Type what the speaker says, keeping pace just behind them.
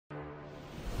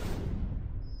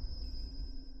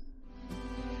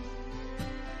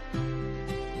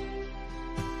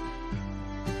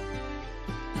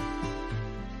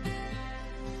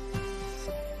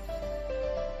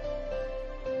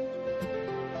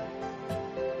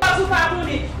pas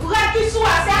tourner. Reste qui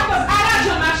soit, c'est à cause de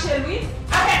l'argent marché, lui.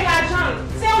 Avec l'argent,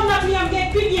 c'est un autre qui est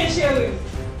plus bien géré.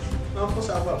 Non, faut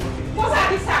savoir. Pour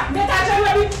ça, dit ça. Mais t'as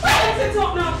jamais dit, c'est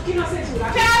tout qui n'en sait tout là.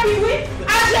 Fais rapide, oui.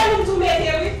 Argent, nous tout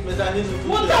mettez, oui. Mais t'as dit, nous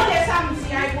mon temps de samedi,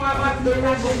 pour avoir de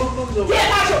l'argent.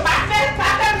 Dérange, pas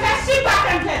faire super,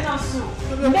 pas faire attention.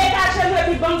 Mais l'argent,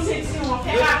 oui, bon, c'est tout, on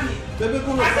fait rapide. Parce que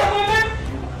moi-même,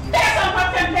 personne ne peut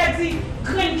faire perdre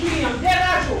grand client,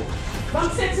 dérange. Donc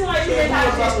c'est tout, il est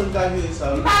l'autre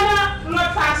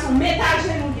façon,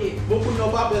 métager nous deux. Beaucoup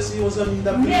n'ont pas perçu aux amis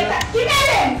d'amis. Qui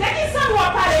m'aime? C'est qui ça nous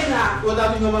a parlé là? On va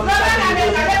pas amis, on a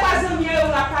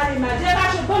parlé là.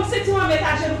 Dérange, donc c'est tout,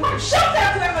 métager nous. Chante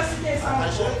à toi, c'est ça.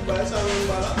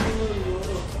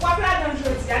 Quoi là dans le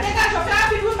jeu? Dégage, fais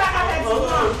rapide, vous ne pas faire ça.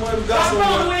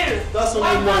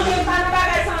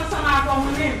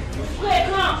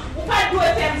 Fréquent, ou pas de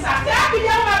faire ça. Fais rapide,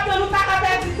 on va nous pas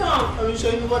perdre du temps.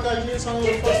 Michel, nous partager sans. Qui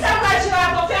ça va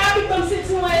gérer? Fais rapide comme c'est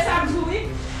tout, et samedi.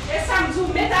 Et samedi,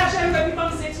 métager le puis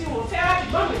comme c'est tout. Fais rapide,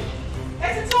 bon.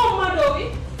 Et c'est tout au moment oui.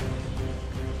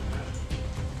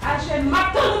 Agène,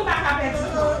 maintenant nous pas perdre du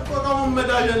temps. Comment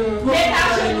métager nous?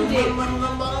 Métager nous.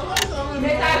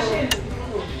 Métager nous.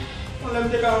 On aime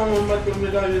bien quand on met comme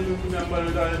médaille nous, on n'a pas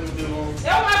médaille nous devant. Et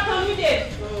on va prendre l'idée.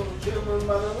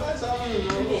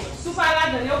 Sous par là,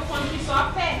 donner au fond qui soit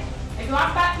fait. Et on va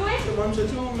pas jouer.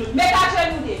 Métager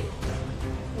nous.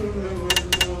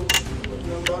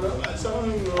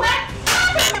 Ouais.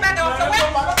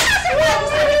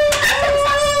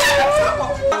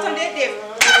 Attendez, Dave.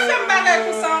 Ça fait bagarre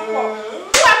pour ça encore.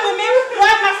 Toi, moi-même,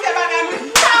 moi, ma fait bagarre.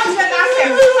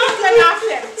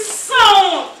 Sans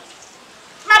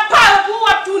ma part pour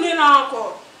tourner là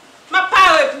encore. Ma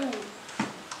part pour.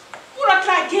 Pour l'autre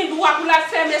là, il doit pour la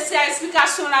faire, mais c'est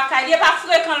l'explication là. Il n'est pas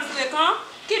fréquent.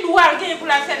 Qui doit gagner pour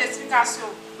la faire l'explication.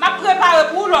 Ma prépare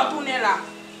pour l'autre tourner là.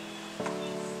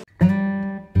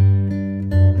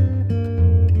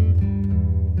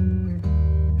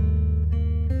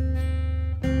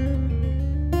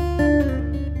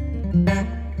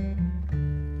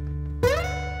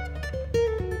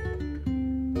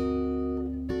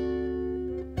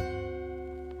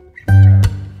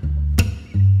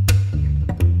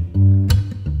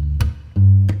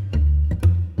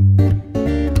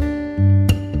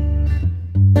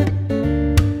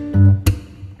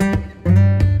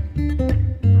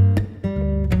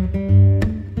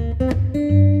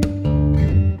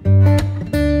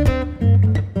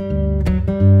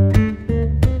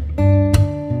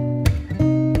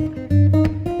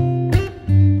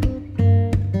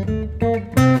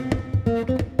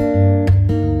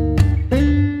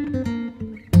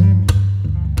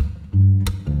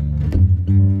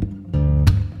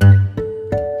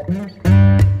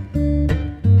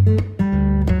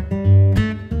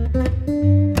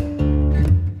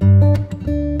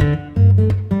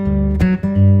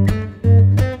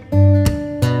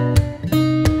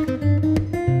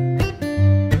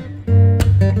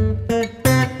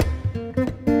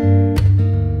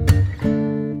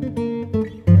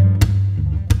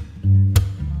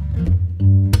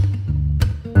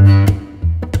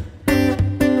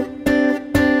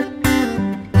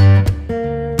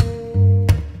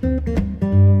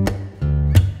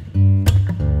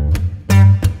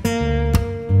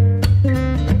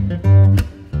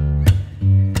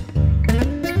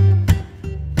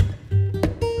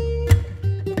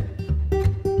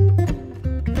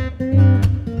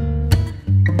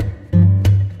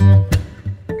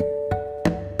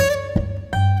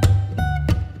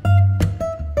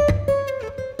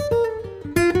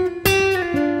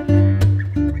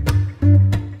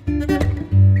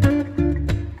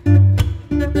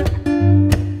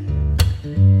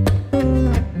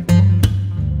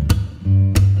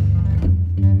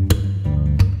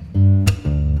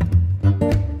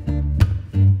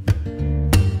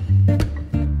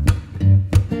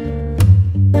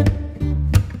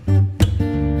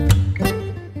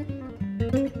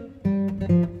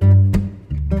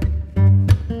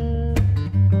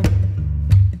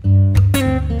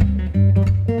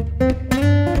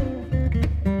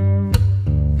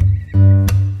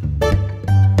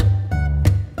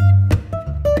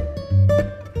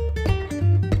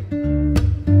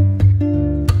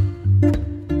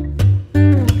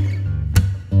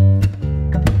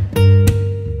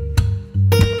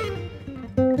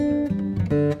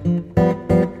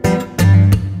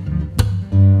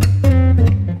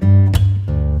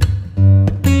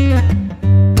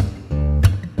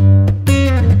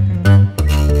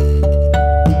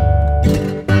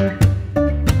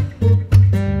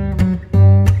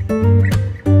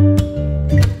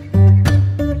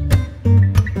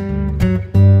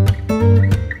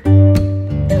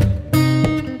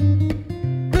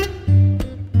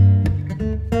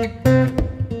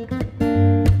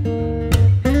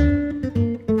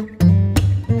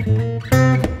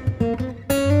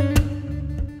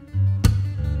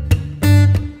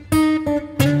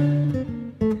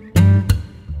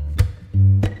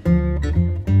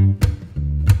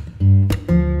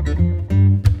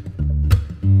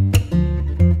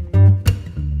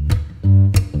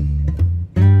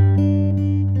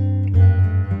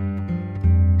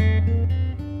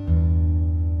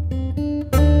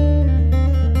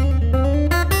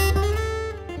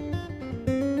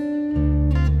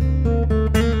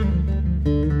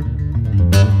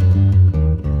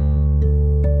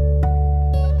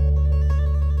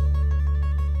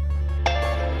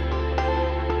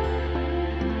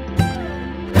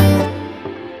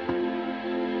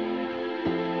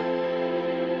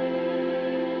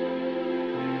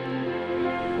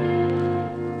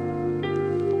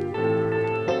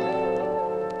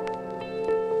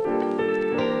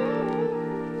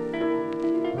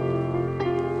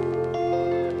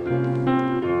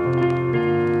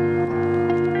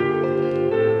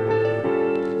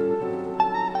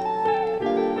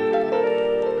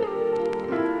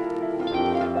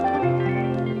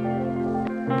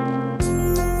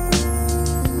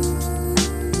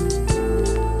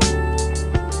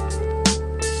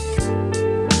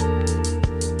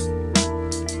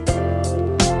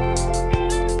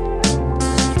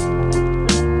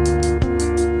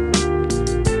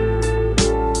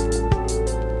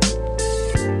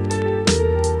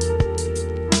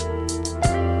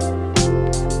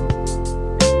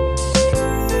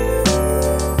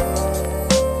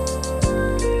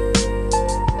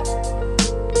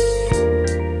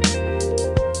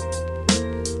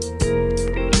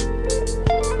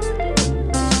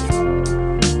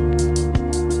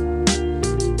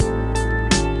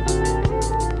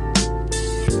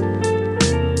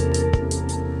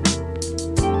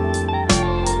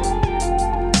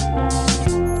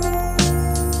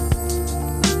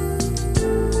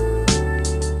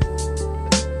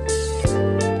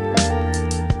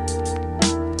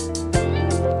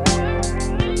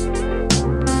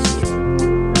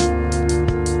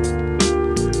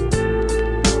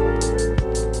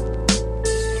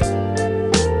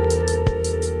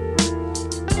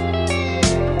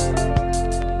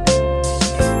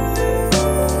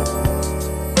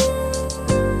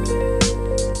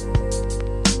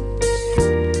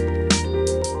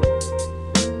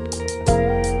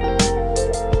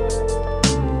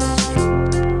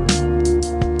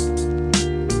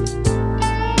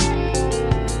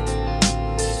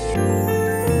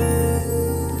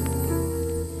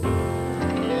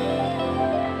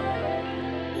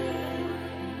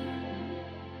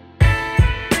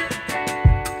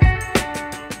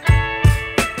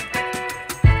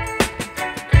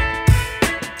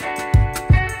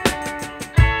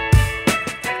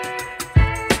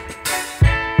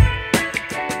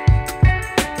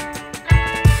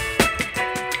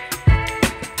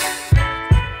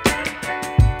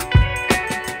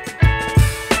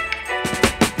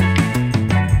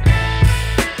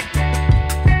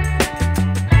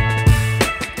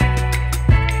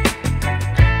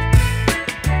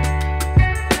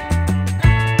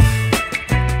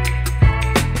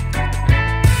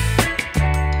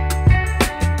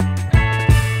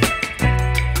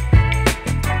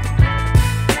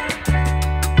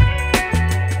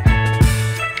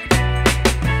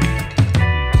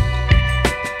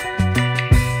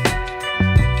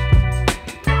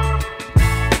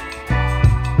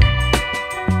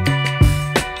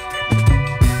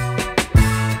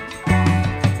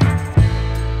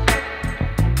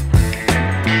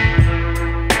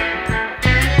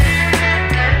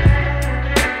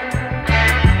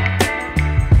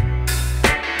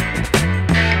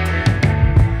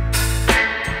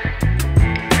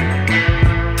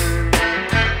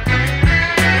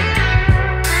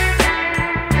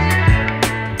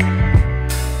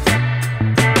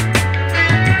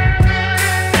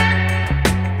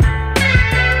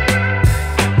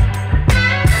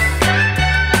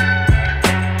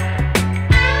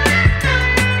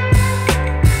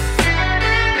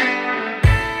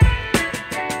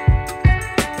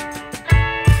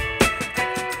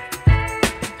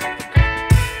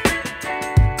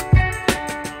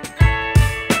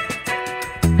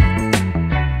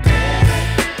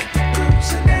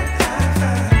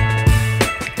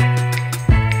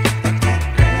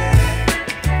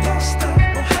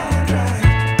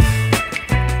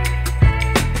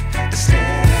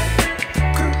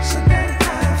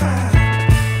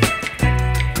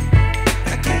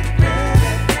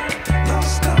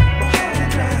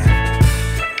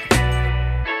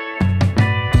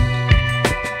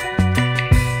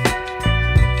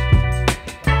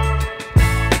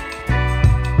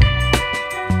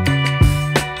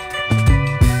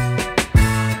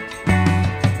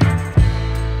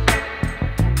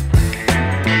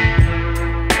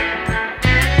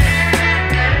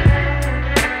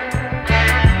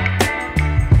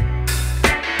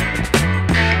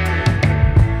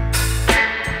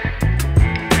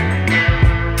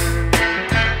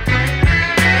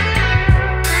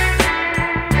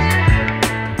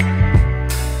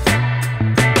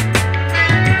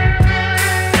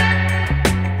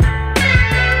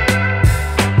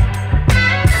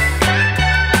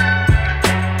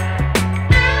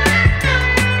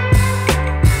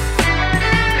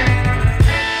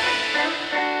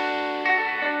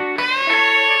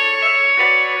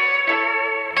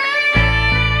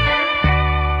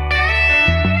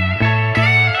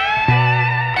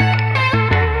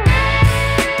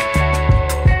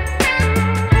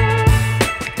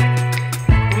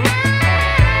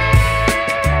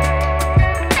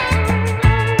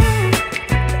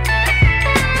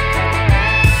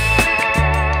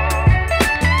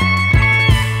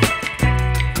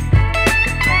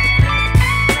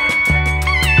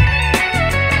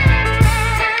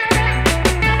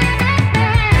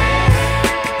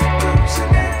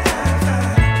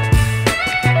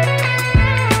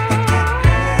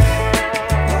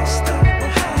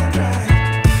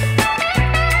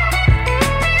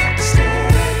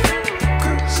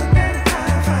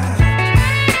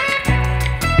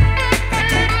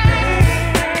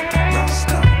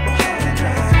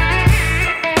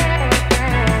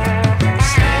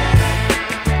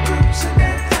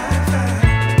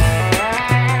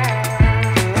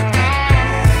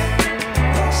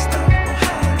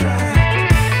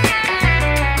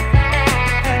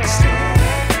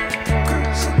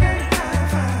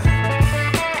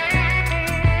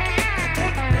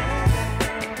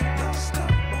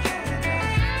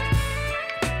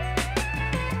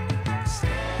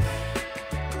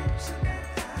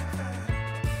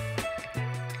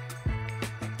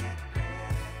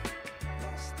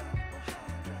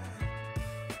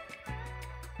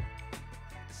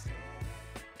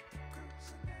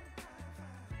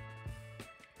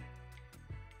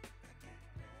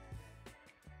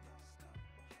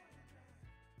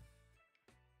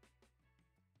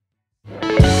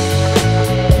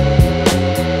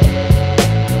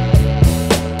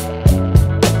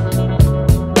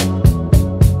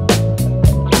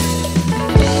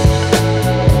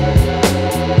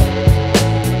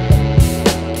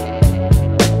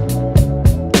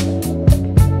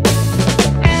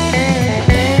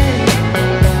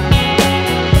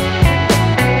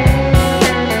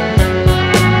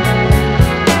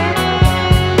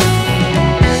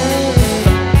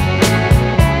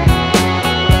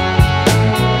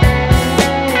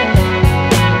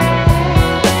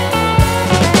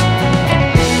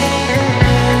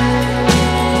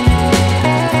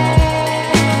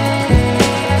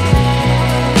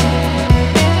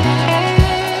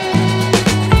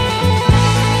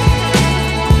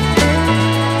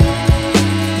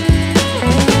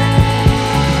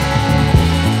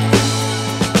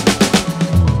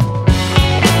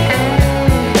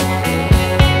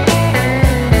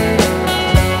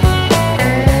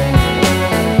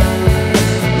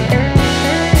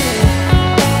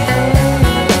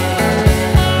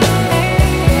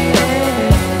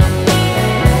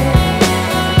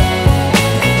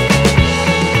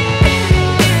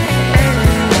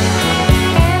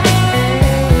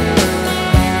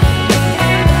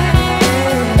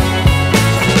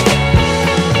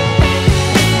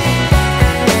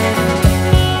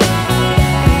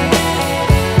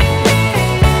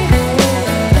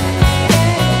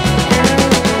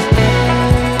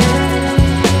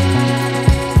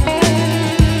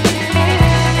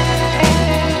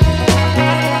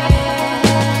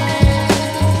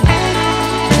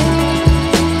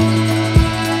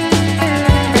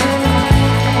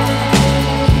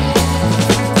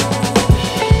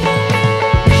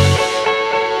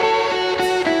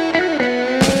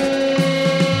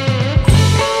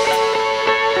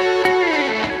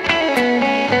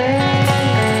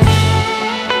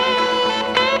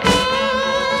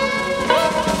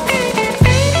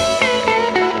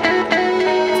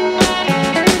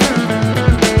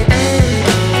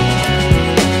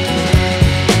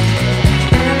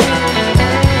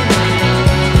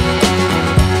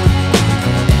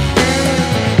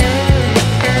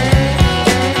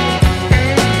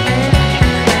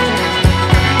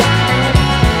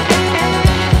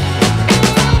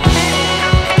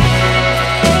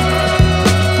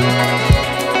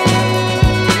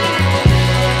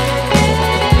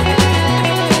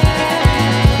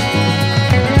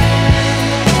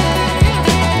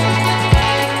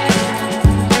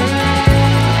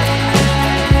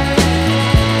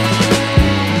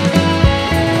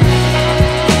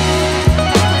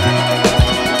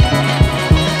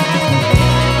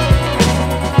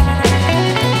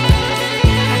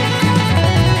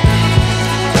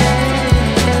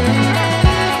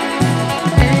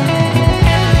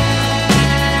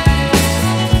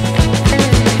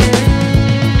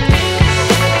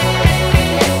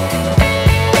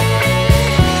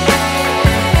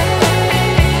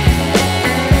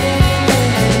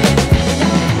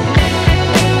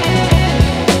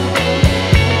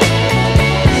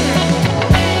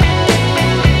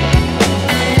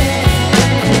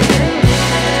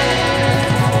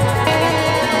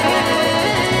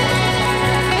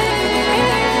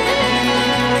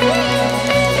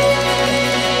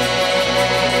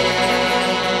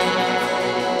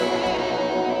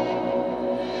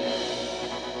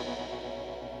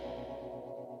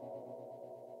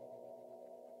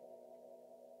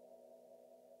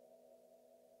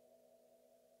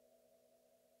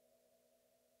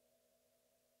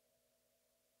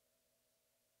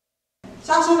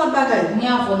 Ça son l'autre bagaille. Ni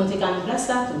avant nous te kan place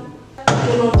ça tout.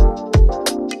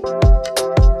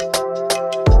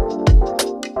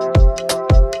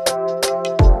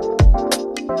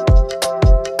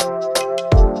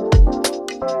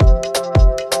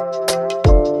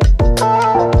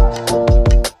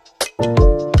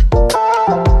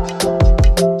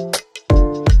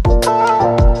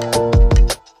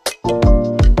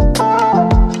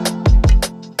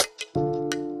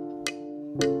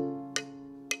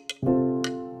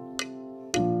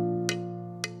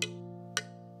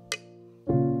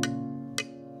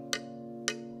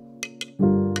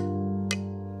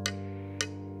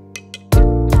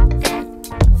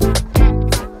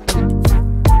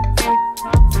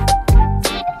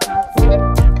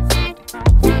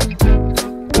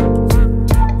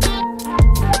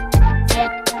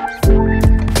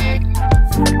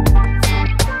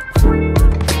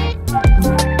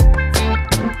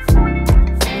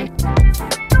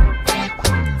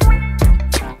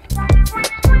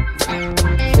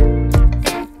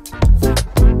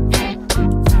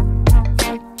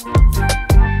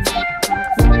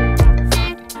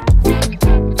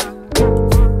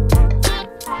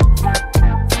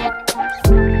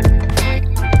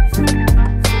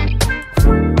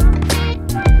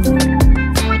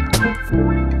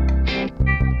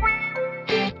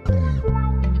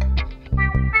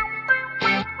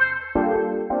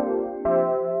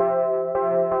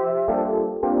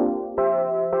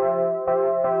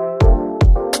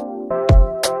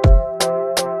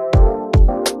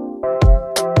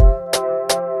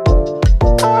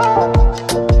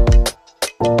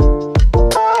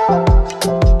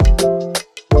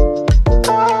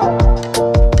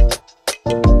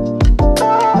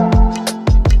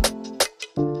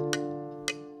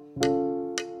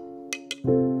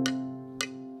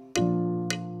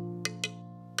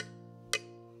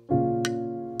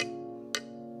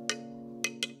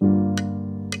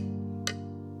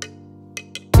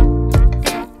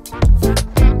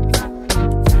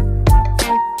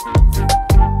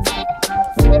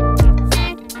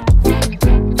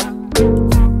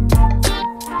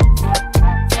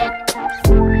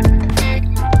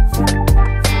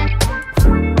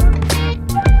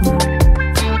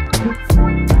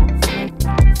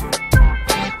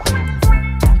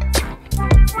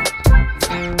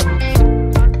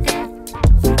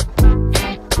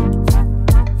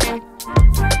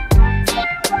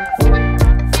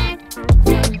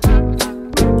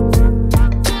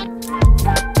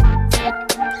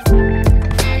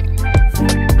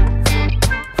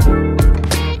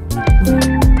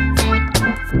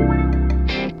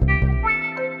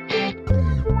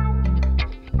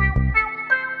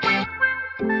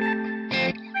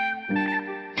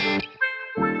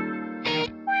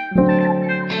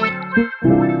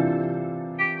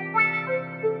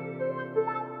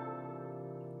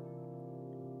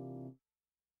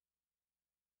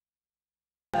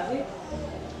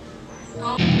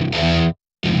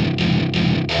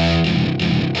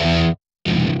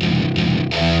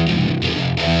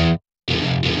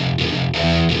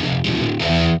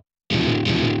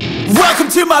 Welcome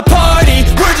to my party,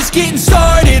 we're just getting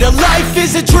started. A life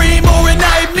is a dream or a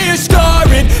nightmare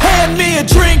scarring. Hand me a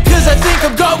drink cause I think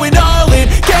I'm going all in.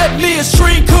 Get me a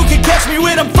shrink who can catch me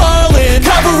when I'm falling.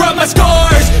 Cover up my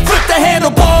scars, flip the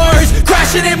handlebars.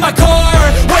 Crashing in my car,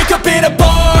 wake up in a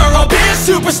bar. I'll be a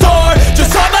superstar,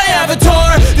 just on my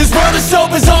avatar. This world is so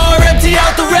bizarre, empty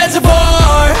out the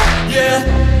reservoir. Yeah,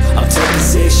 I'm taking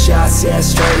 6 shots, yeah,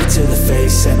 straight to the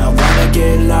face. And I wanna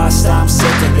get lost, I'm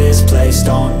sick of this place.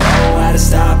 Don't know how to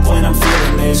stop when I'm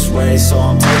feeling this way. So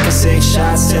I'm taking 6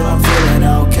 shots till I'm feeling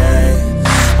okay.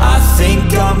 I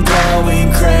think I'm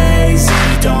going crazy,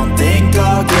 don't think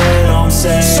I'll get home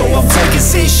safe. So I'm taking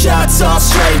 6 shots, all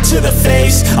straight to the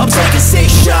face. I'm taking 6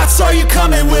 shots, are you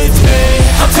coming with me?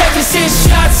 I'm taking 6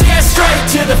 shots, yeah, straight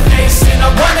to the face. And I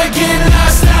wanna get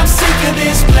lost, I'm sick of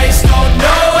this place. Don't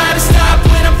know how to stop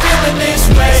when I'm feeling this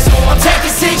way. So I'm taking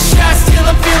 6 shots till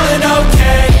I'm feeling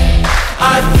okay.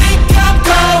 I think I'm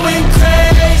going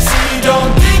crazy,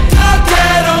 don't think I'll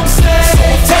get home safe. So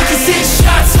I'm taking 6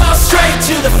 shots, all straight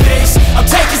to the face. I'm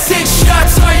taking 6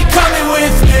 shots, are you coming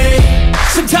with me?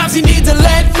 Sometimes you need to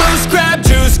let loose, grab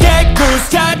juice, get goose,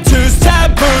 tattoos,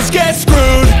 taboos, get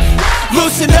screwed.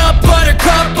 Loosen up,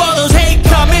 buttercup, all those hate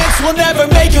comments will never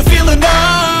make you feel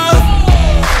enough.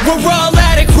 We're all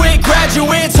adequate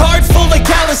graduates, heart full of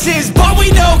calluses, but we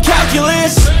know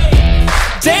calculus.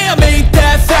 Damn, ain't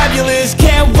that fabulous?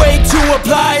 Can't wait to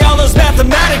apply all those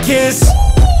mathematicus.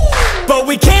 But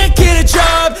we can't get a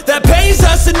job that pays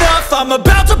us enough. I'm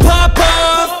about to pop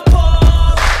off.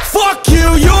 Fuck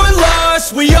you, you're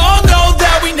lost. We all know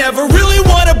that we never really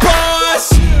want a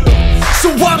boss. So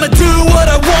what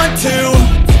I want to,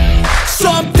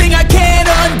 something I can't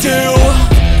undo.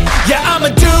 Yeah, I'ma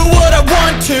do what I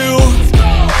want to,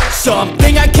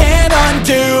 something I can't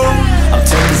undo. I'm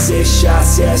taking 6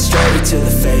 shots, yeah, straight to the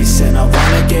face. And I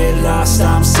wanna get lost,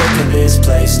 I'm sick of this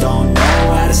place. Don't know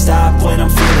how to stop when I'm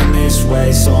feeling this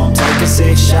way. So I'm taking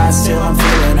 6 shots till I'm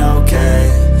feeling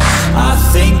okay. I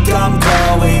think I'm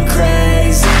going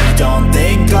crazy, don't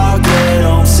think I'll get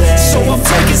home safe. So I'm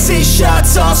taking 6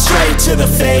 shots, all straight to the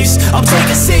face. I'm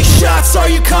taking 6 shots, are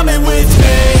you coming with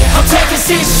me? I'm taking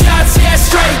 6 shots, yeah,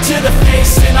 straight to the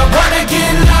face. And I wanna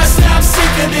get lost, I'm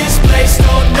sick of this place.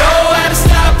 Don't know how to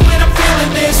stop when I'm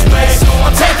feeling this way. So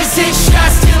I'm taking 6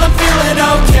 shots till I'm feeling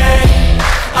okay.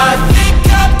 I think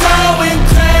I'm going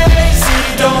crazy,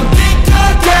 don't think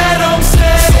I'll get home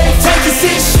safe. So I'm taking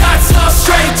 6 shots, all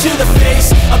straight to the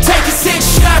face. I'm taking 6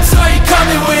 shots, are you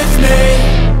coming with me?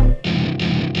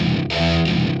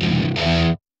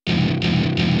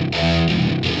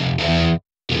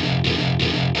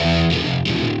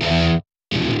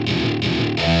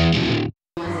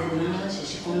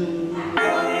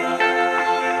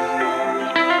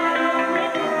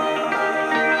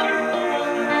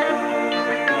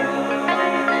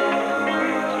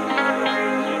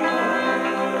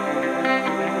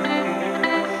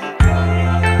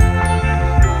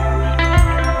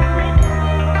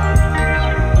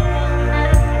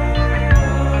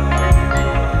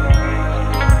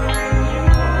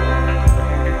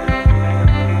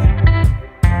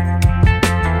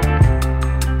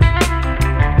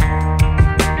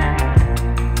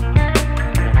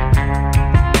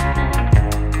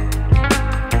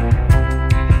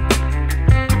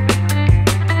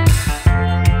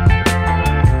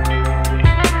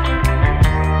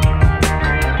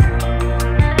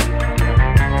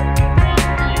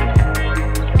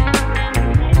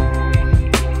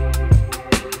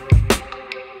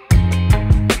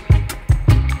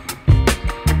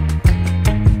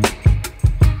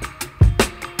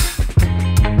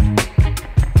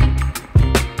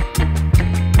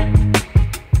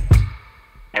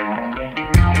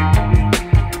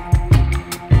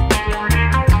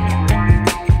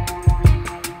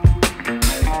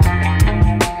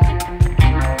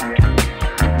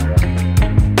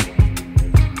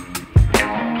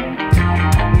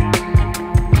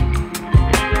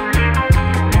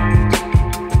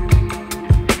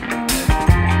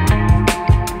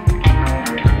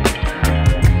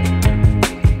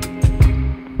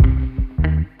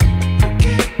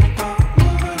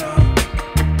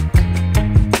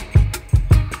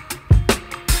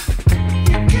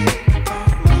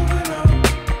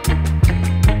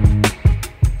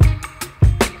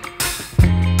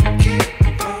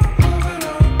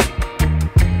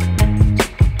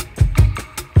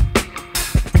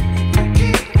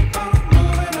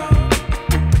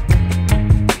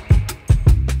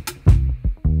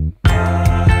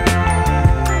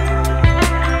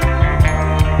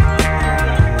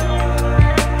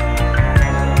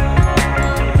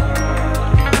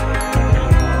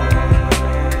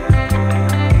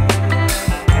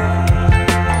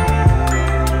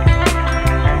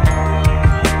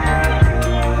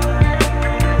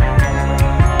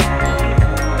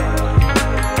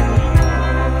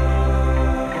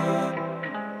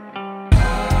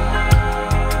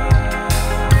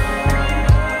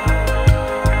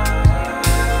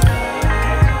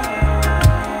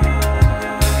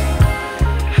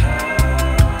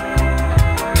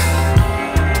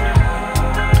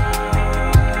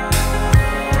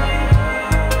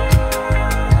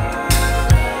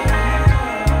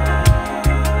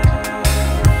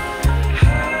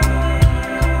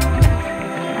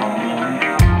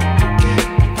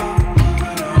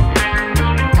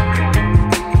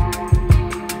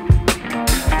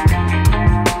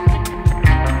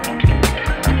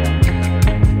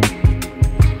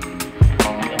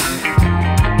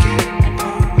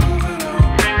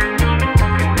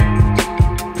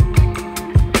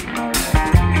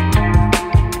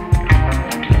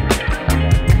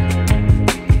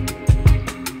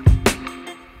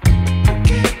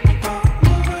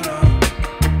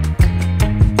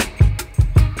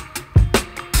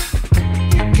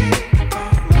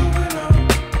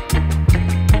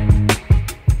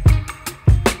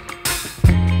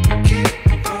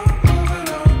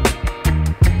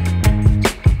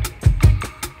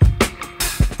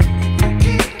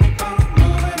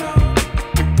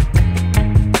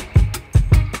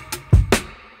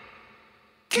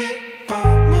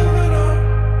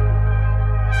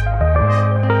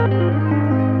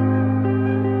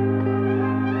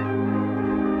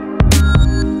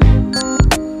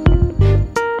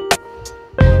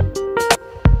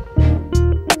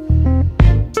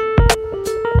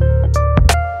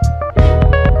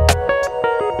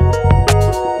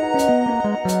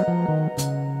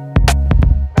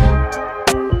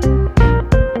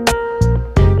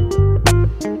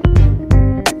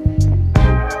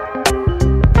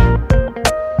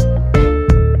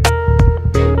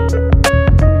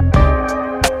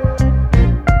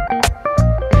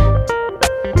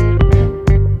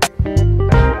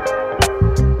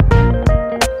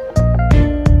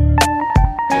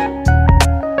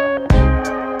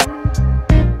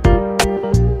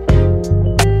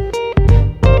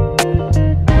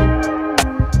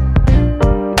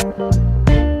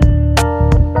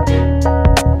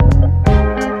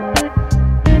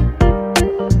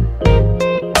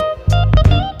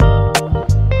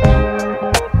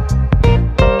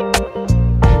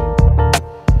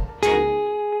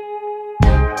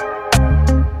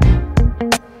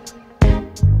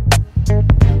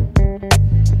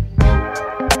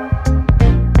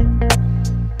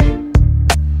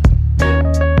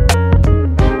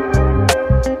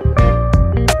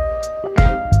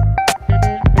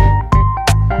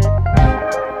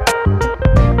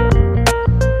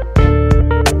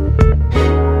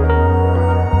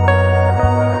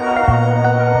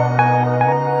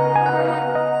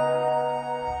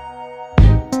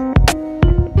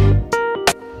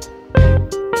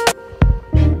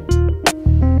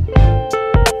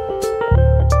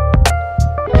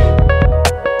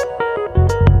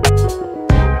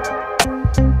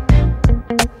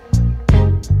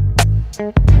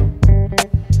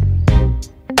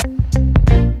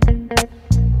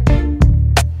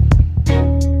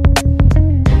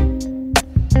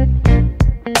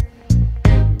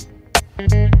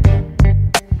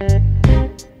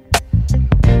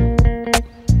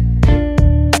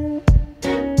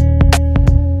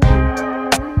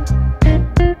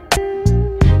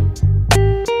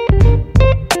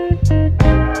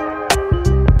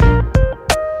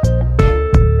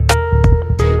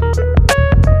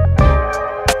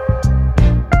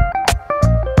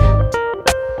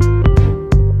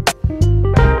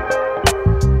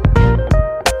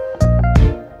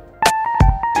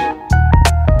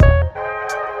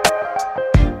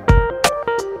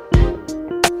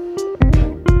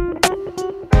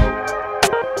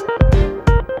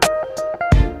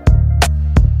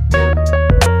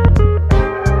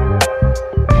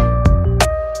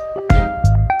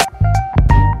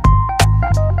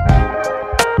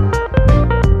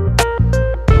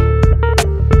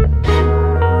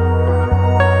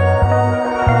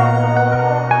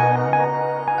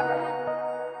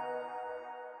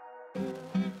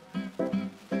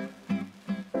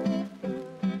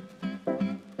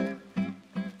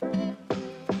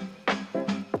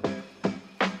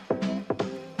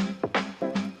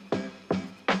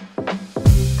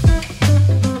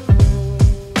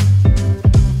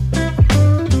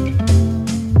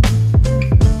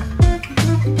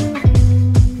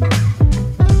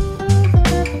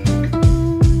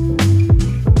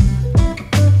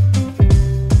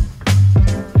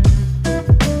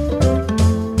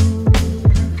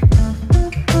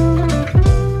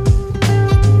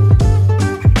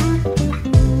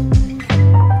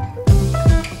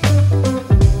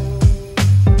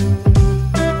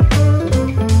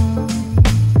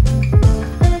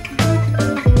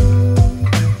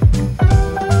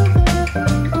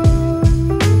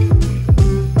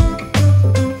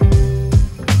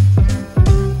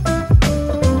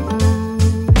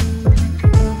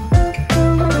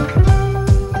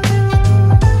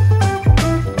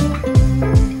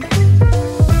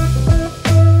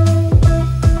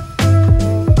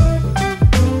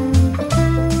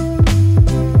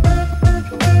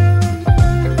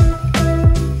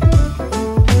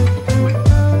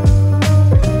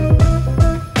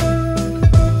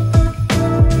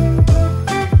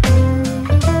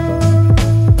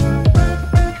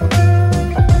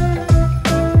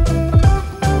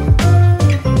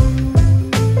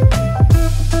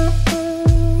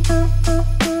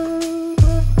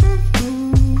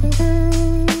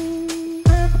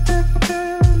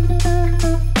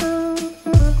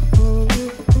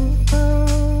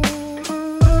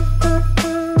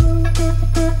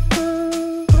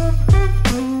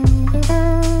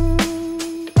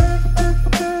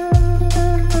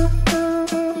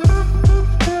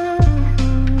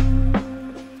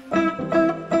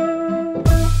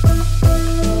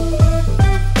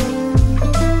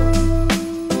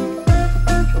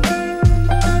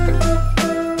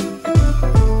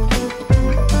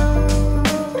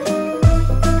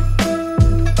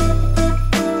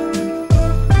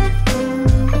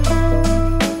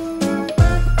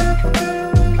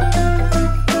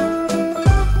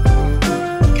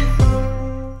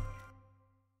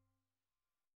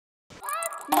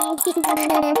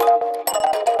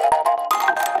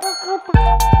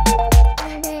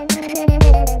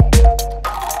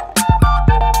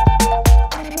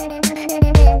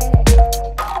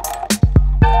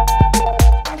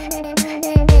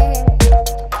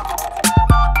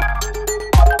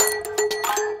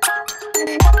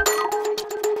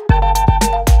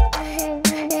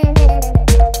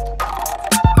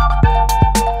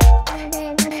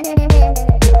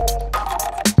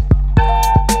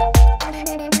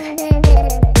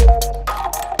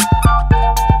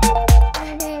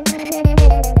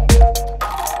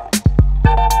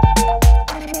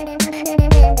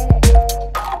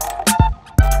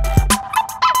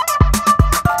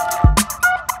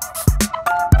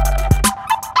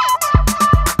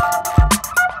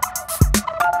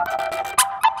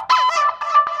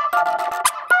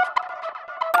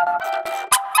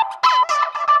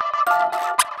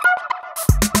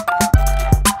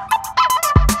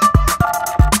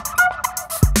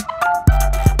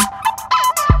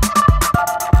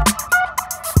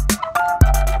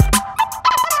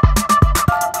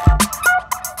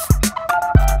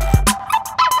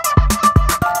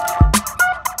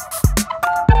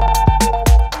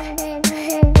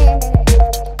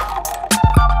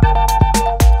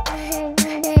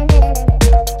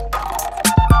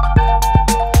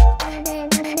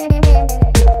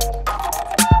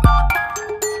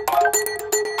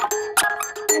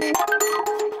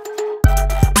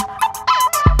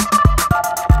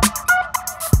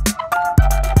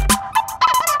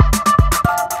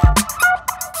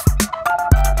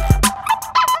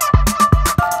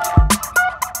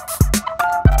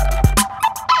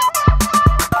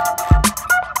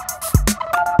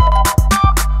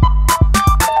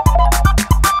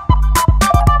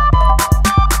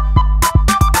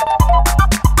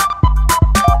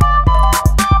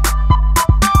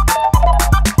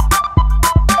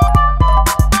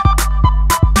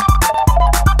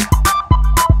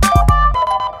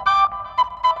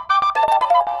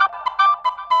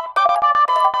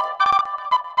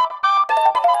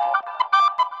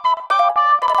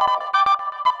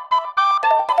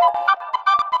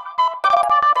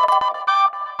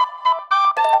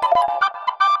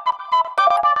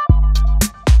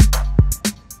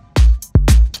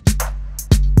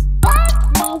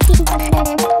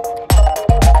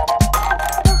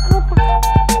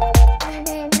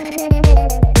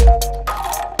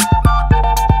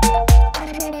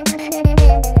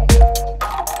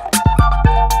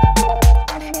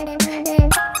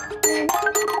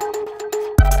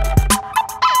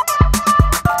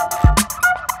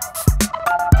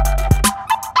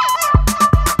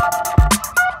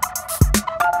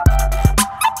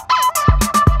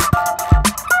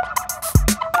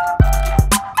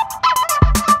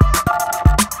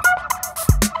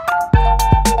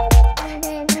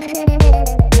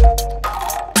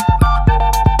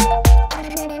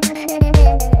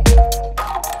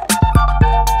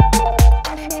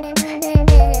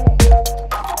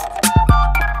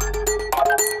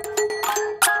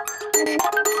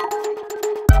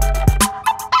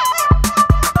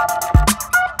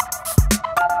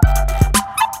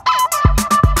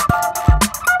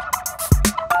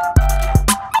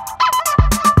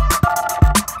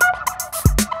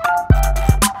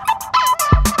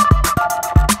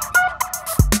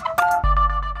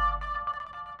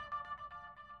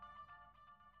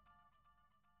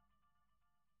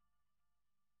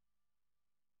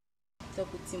 tant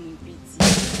que petit moun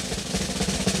petit.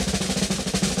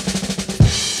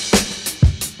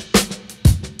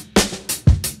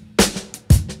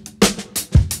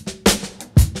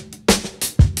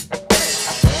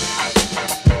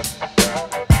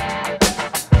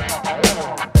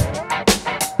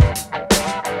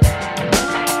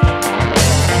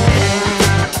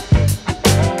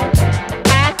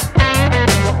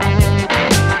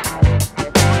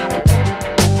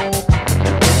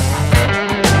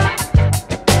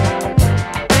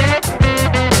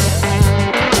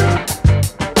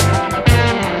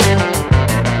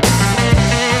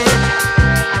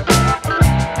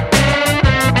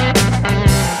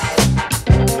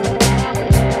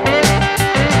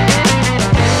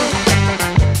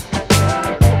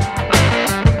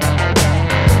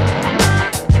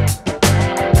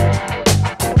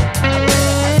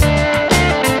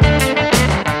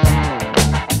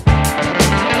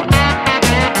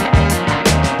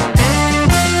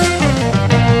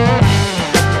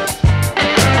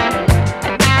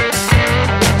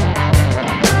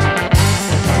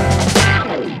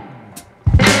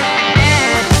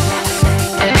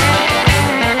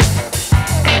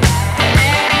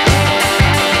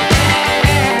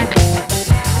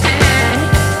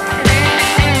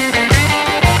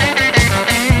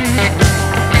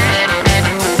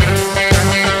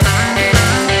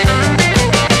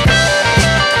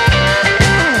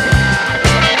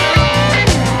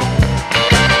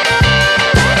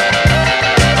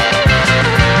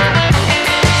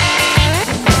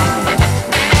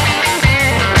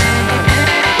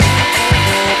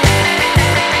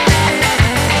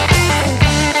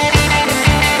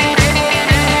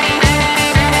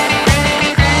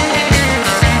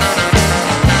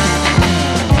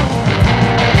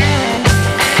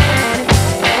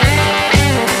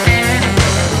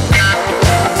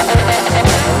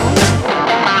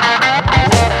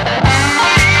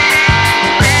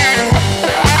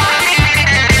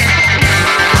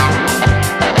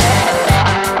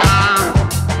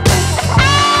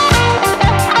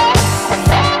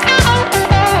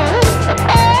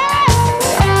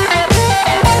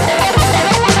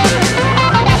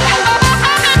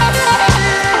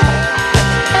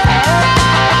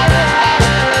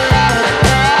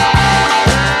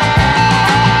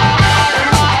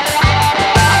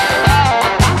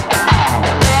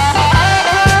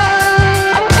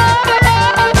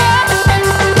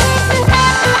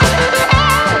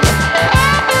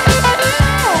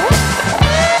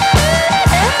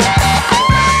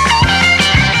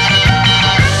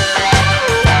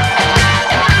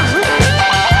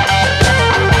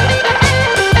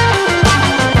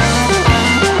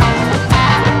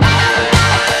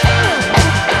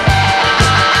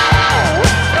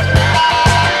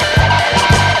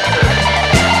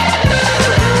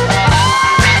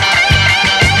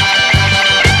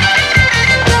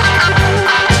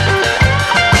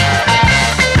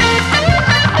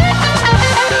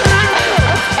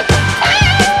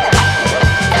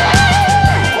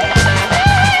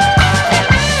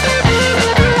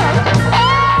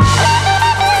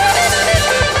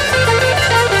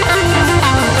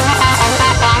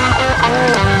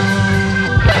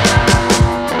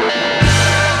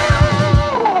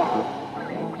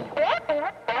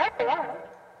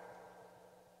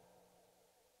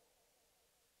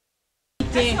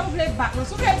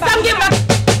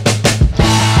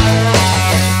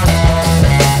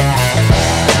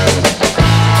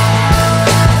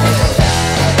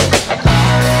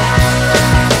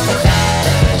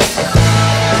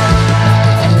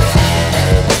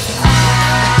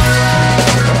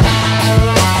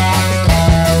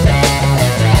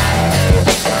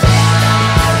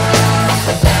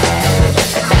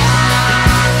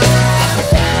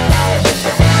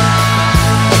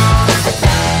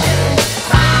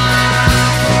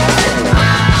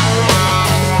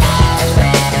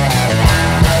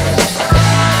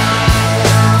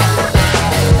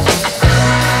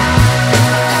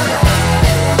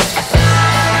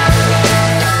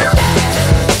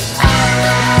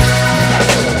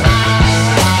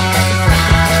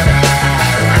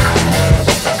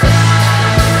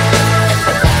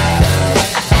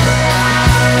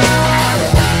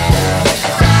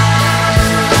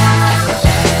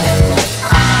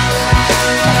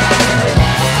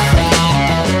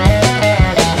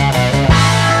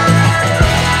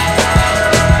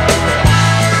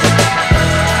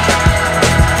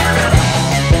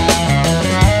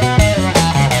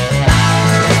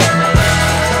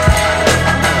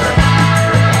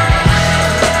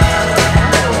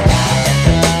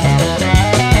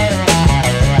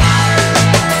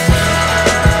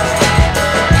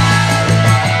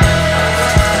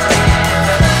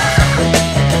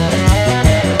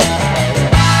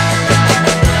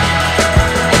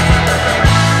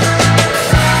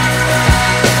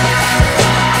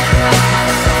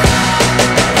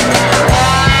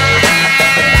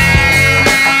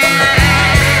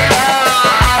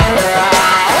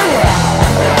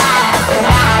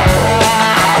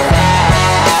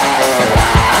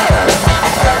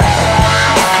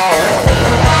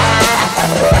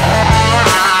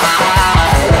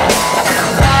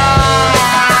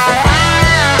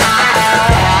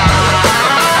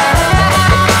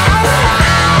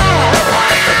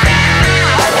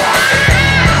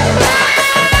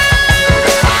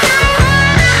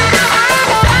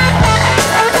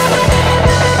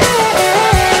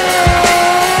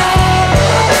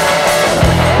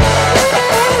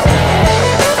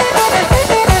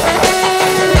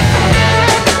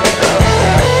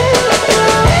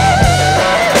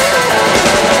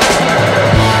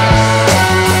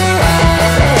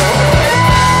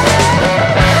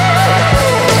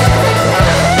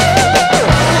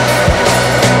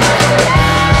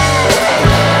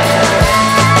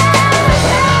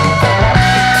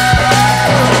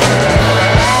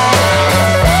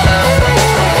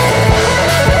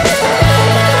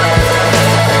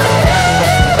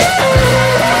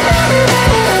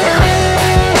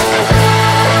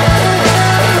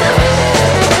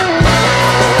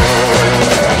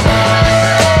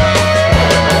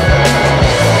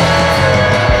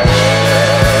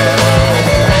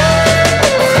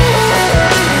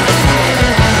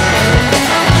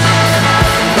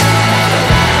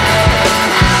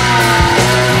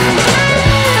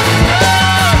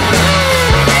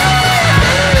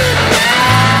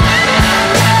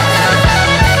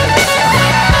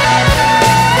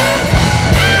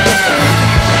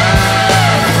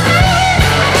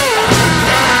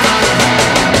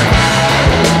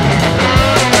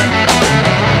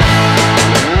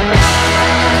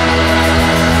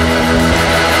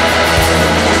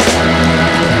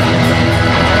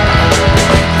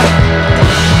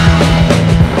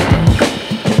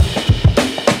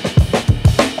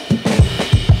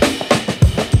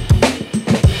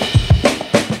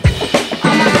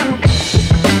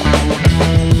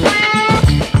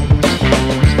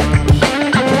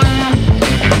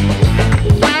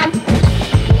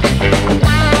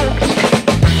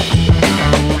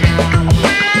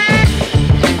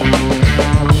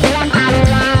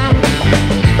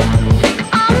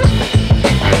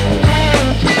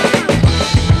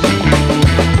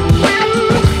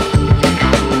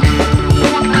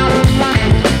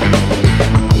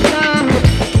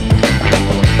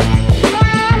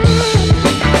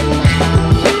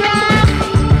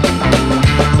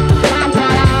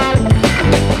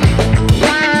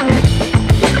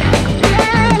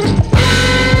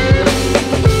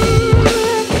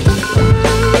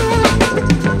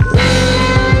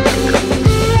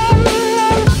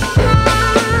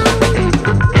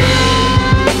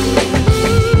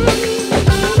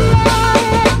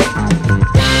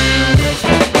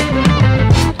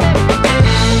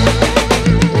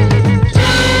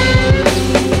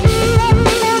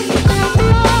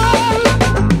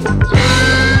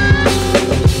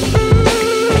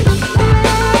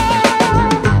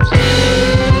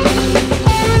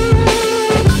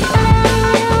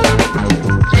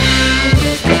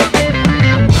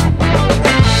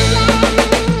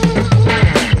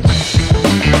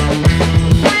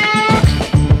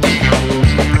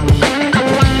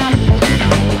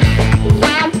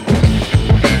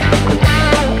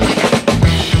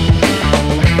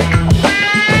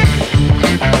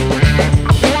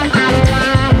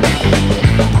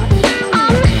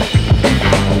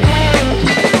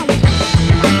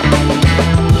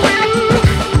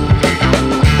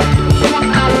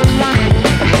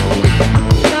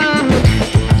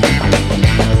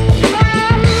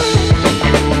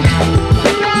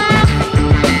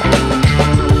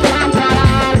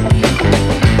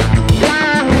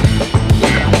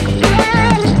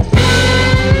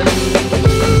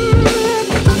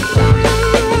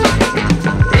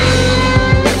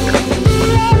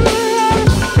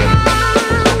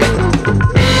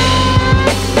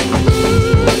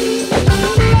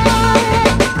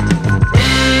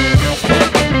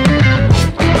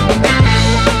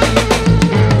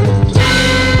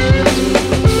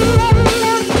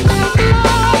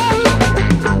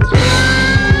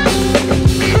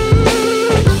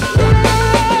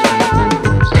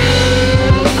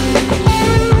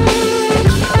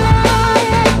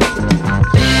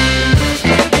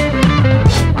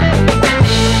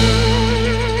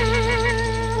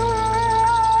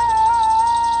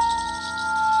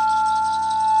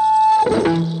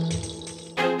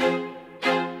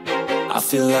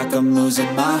 feel like I'm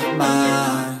losing my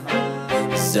mind.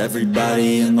 Is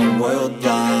everybody in the world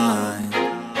blind?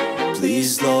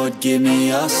 Please, Lord, give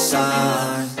me a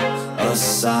sign, a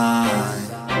sign.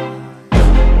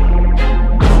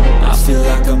 I feel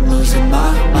like I'm losing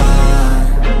my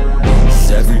mind. Is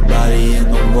everybody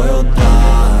in the world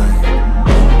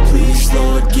blind? Please,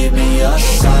 Lord, give me a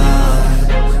sign,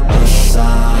 a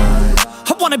sign.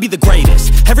 I wanna be the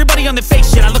greatest. Everybody on the fake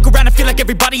shit. I look around and feel like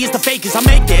everybody is the fakest. I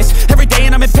make this every day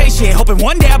and I'm impatient, hoping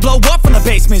one day I blow up from the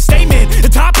basement. Statement, the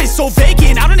top is so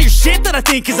vacant. I don't hear shit that I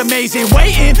think is amazing.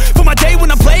 Waiting for my day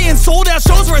when I'm playing sold out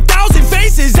shows for 1,000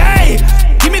 faces. Hey,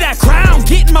 give me that crown,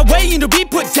 get in my way and to be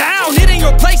put down. It ain't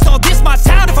your place, all this my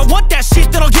town. If I want that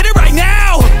shit, then I'll get it right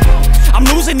now. I'm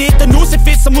losing it, the noose it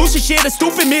fits. I'm losing shit, a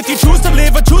stupid myth. You choose to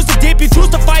live or choose to dip. You choose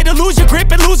to fight or lose your grip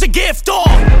and lose a gift.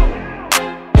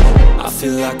 I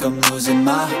feel like I'm losing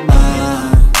my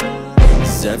mind.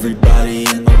 Is everybody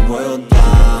in the world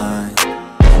blind?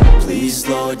 Please,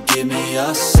 Lord, give me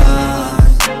a sign,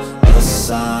 a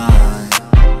sign.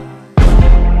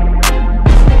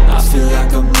 I feel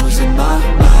like I'm losing my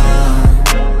mind.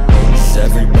 Is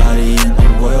everybody in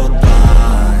the world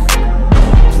blind?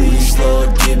 Please, Lord,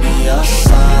 give me a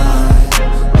sign,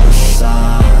 a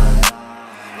sign.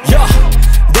 Yeah.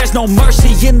 There's no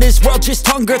mercy in this world, just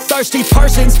hunger-thirsty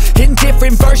persons in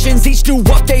different versions. Each new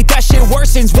update, that shit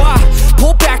worsens. Why?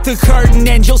 Pull back the curtain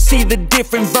and you'll see the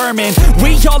different vermin.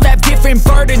 We all have different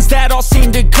burdens that all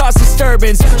seem to cause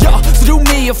disturbance. Yo, so do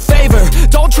me a favor,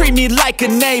 don't treat me like a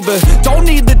neighbor. Don't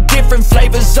need the different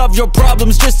flavors of your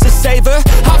problems just to savor.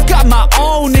 I've got my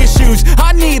own issues,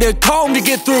 I need a comb to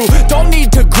get through. Don't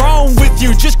need to groan with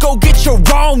you, just go get your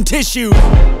own tissue.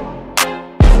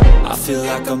 I feel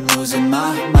like I'm losing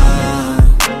my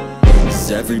mind. Is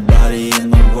everybody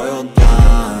in the world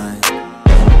blind?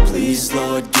 Please,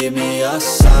 Lord, give me a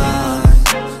sign,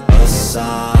 a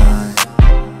sign.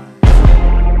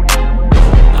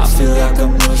 I feel like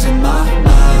I'm losing my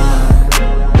mind.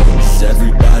 Is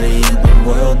everybody in the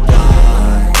world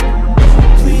blind?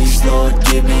 Please, Lord,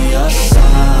 give me a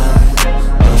sign,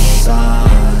 a sign.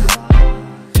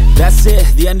 That's it,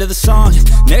 the end of the song.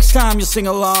 Next time you'll sing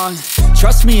along.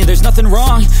 Trust me, there's nothing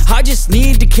wrong. I just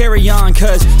need to carry on,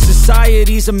 cause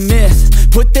society's a myth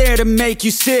put there to make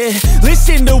you sit.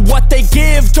 Listen to what they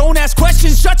give. Don't ask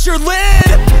questions, shut your lid.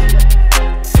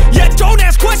 Yeah, don't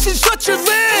ask questions, shut your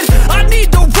lid. I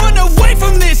need to run away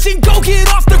from this and go get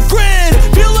off the grid.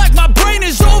 Feel like my brain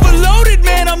is overloaded,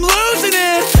 man, I'm losing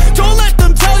it. Don't let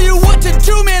them tell you what to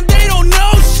do, man, they don't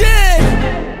know shit.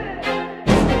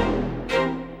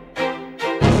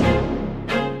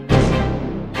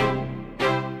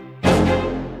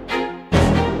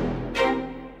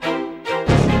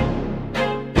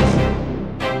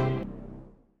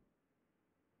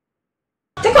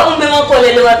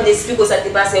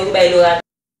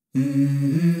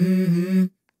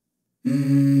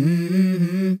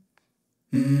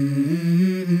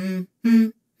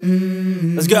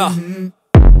 Let's go.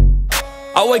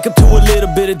 I wake up to a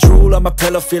little bit of drool on my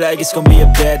pillow, feel like it's gonna be a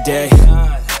bad day.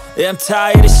 Yeah, I'm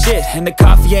tired of shit, and the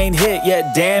coffee ain't hit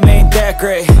yet, damn, ain't that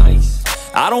great.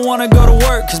 I don't wanna go to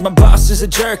work, cause my boss is a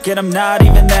jerk, and I'm not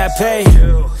even that paid.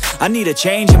 I need a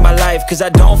change in my life, cause I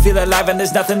don't feel alive, and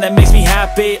there's nothing that makes me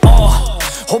happy.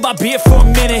 Hold my beer for a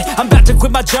minute, I'm about to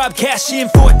quit my job, cash in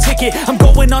for a ticket. I'm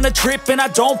going on a trip and I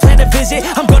don't plan to visit.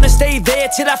 I'm gonna stay there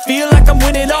till I feel like I'm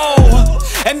winning,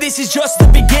 and this is just the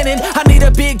beginning. I need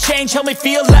a big change, help me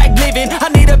feel like living. I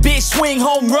need a big swing,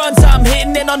 home runs I'm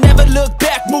hitting, and I'll never look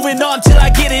back, moving on till I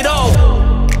get it all.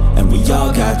 And we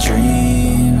all got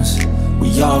dreams,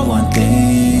 we all want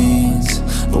things,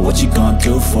 but what you gonna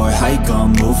do for it? How you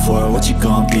gonna move for it? What you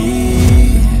gonna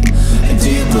be? And do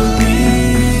you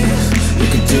believe you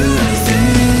can do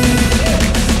anything?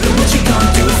 But what you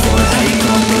gonna do for it? How you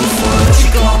gonna move for it? What you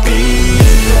gonna be?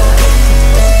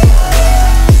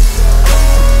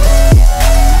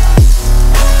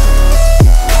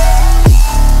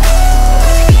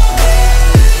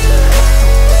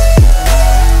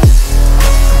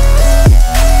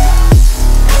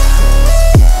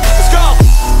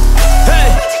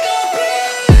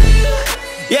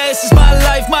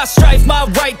 My strife, my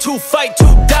right to fight, to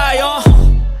die on.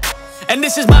 And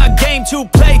this is my game to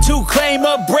play, to claim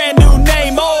a brand new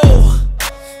name,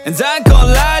 And I ain't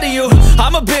gonna lie to you,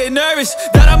 I'm a bit nervous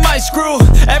that I might screw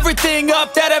everything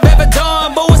up that I've ever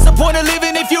done. But what's the point of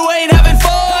living if you ain't having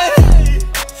fun?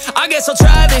 I guess I'll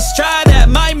try this, try that,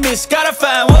 might miss, gotta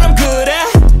find what I'm good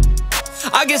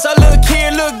at. I guess I look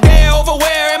here, look there, over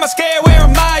where am I scared, where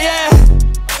am I at?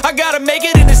 I gotta make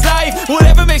it in this life,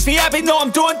 Whatever makes me happy, know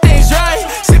I'm doing things right.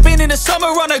 Sipping in the summer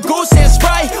on a goose and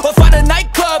Sprite, or find a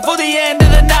nightclub for the end of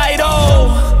the night,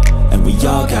 oh. And we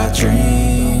all got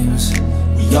dreams,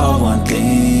 we all want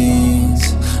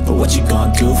things, but what you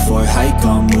gonna do for it? How you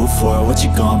gonna move for it? What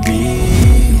you gonna be?